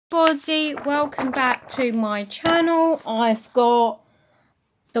everybody, welcome back to my channel. I've got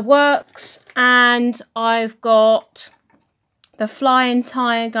the works and I've got the Flying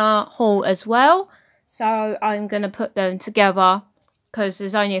Tiger haul as well, so I'm going to put them together because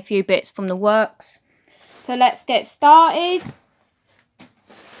there's only a few bits from the works. So let's get started.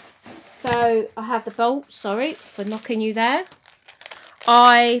 So I have the bolts, sorry for knocking you there.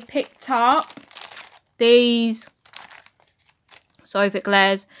 I picked up these, sorry if it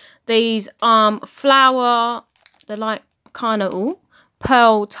glares, these flower, they're like kind of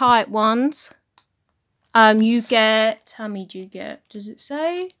pearl type ones. You get, how many do you get? Does it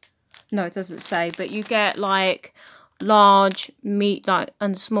say? No, it doesn't say, but you get like large meat like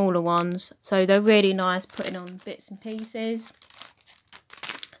and smaller ones. So they're really nice putting on bits and pieces.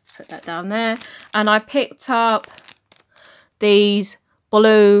 Let's put that down there. And I picked up these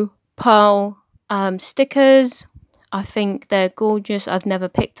blue pearl stickers. I think they're gorgeous. I've never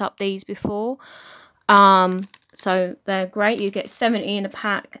picked up these before. So they're great. You get 70 in a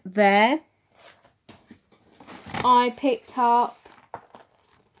pack there. I picked up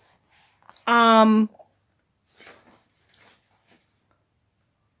I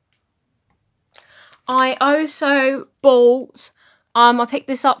also bought I picked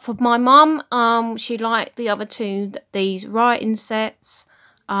this up for my mum. She liked the other two, these writing sets.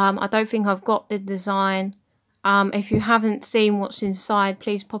 I don't think I've got the design. If you haven't seen what's inside,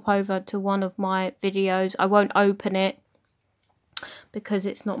 please pop over to one of my videos. I won't open it because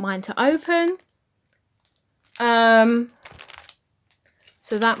it's not mine to open. So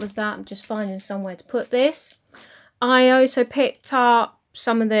that was that. I'm just finding somewhere to put this. I also picked up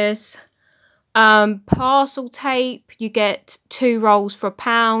some of this parcel tape. You get 2 rolls for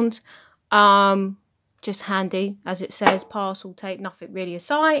 £1. Just handy, as it says, parcel tape, nothing really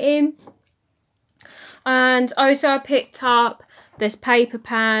exciting. And also I picked up this paper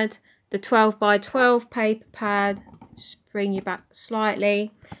pad, the 12 by 12 paper pad. Just bring you back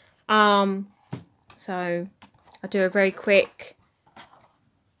slightly. So I'll do a very quick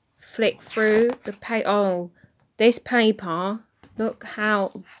flick through the paper. Oh, this paper, look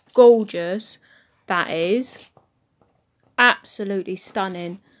how gorgeous that is. Absolutely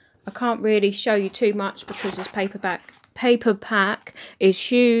stunning. I can't really show you too much because this paper pack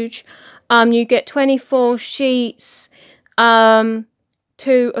is huge. You get 24 sheets, 2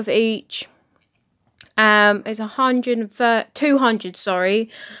 of each. It's 200, sorry,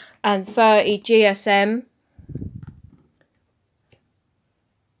 and 30 GSM.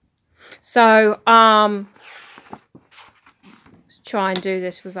 So let's try and do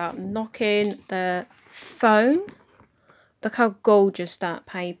this without knocking the phone. Look how gorgeous that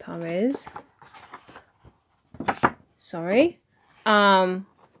paper is. Sorry. And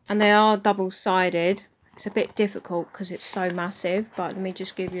they are double-sided. It's a bit difficult because it's so massive, but let me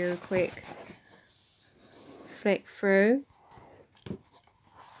just give you a quick flick through.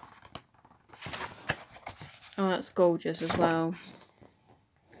 Oh, that's gorgeous as well.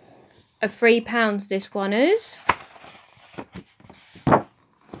 £3 this one is.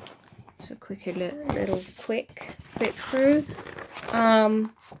 So quick little quick through.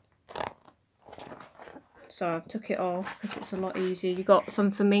 So I've took it off because it's a lot easier. You got some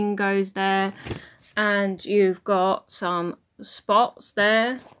flamingos there, and you've got some spots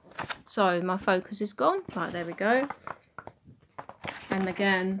there. So my focus is gone. Right, there we go. And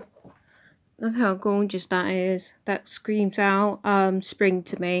again, look how gorgeous that is. That screams out spring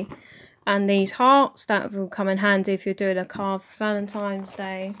to me. And these hearts, that will come in handy if you're doing a card for Valentine's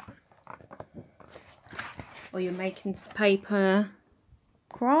Day, or you're making paper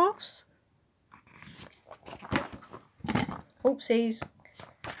crafts. Oopsies.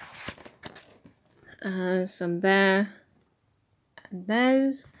 Some there and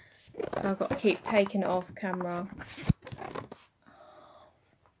those. So I've got to keep taking it off camera.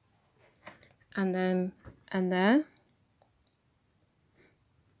 And then and there.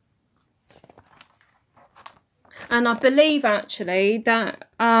 And I believe actually that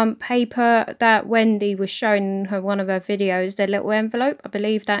paper that Wendy was showing in one of her videos, the little envelope, I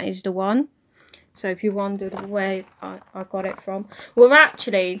believe that is the one. So if you wondered where I got it from. Well,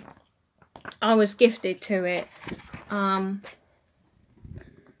 actually, I was gifted to it. And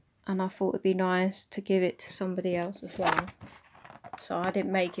I thought it'd be nice to give it to somebody else as well. So I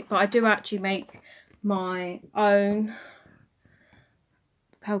didn't make it, but I do actually make my own.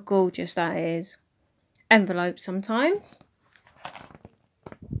 Look how gorgeous that is. Envelope sometimes.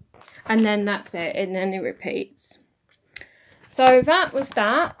 And then that's it, and then it repeats. So that was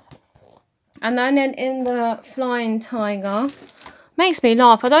that. And then in the Flying Tiger, makes me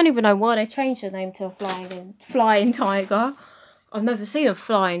laugh. I don't even know why they changed the name to a Flying Tiger. I've never seen a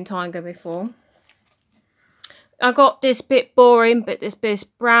flying tiger before. I got this bit boring, but this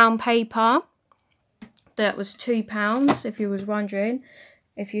brown paper. That was £2, if you was wondering.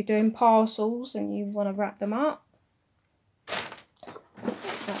 If you're doing parcels and you want to wrap them up.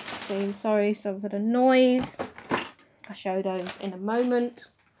 Let's see. Sorry for the noise. I'll show those in a moment.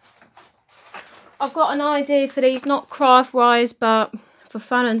 I've got an idea for these, not craft-wise, but for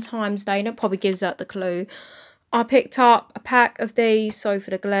Valentine's Day. That probably gives out the clue. I picked up a pack of these. Sorry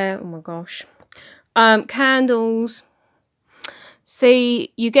for the glare. Oh my gosh. Candles.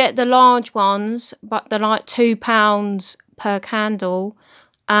 See, you get the large ones, but they're like £2 per candle.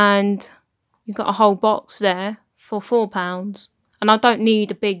 And you've got a whole box there for £4. And I don't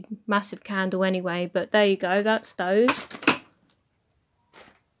need a big, massive candle anyway. But there you go. That's those.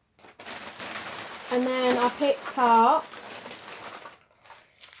 And then I picked up...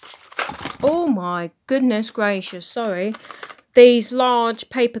 Oh my goodness gracious, sorry. These large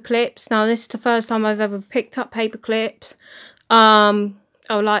paper clips. Now this is the first time I've ever picked up paper clips. I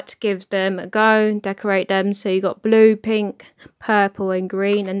would like to give them a go and decorate them. So you got blue, pink, purple and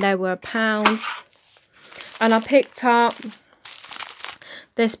green, and they were £1. And I picked up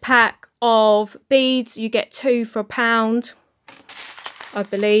this pack of beads. You get 2 for £1, I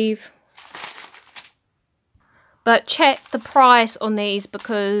believe. But check the price on these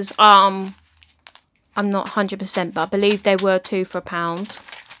because I'm not 100%, but I believe they were 2 for £1.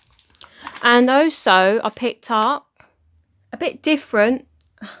 And also I picked up a bit different.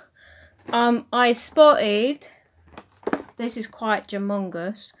 I spotted, this is quite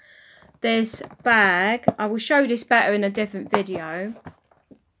humongous, this bag. I will show this better in a different video.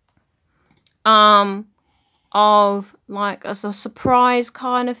 Of like as a surprise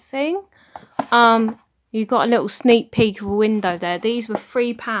kind of thing. You got a little sneak peek of a window there. These were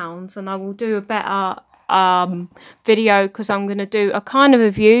 £3, and I will do a better video because I'm going to do a kind of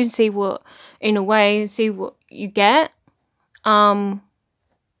review and see what, in a way, see what you get.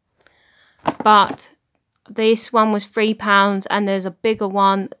 But this one was £3, and there's a bigger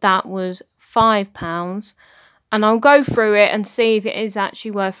one that was £5. And I'll go through it and see if it is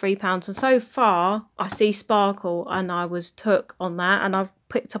actually worth £3. And so far, I see sparkle, and I was took on that, and I've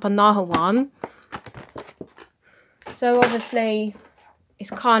picked up another one. So obviously it's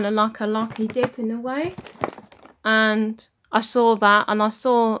kind of like a lucky dip in a way. And I saw that, and I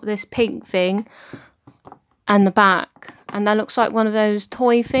saw this pink thing and the back, and that looks like one of those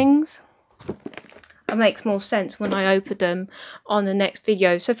toy things. It makes more sense when I open them on the next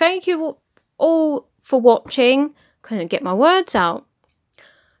video. So thank you all for watching. Couldn't get my words out.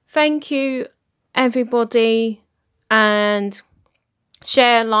 Thank you everybody, and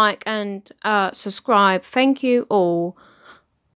share, like and subscribe. Thank you all.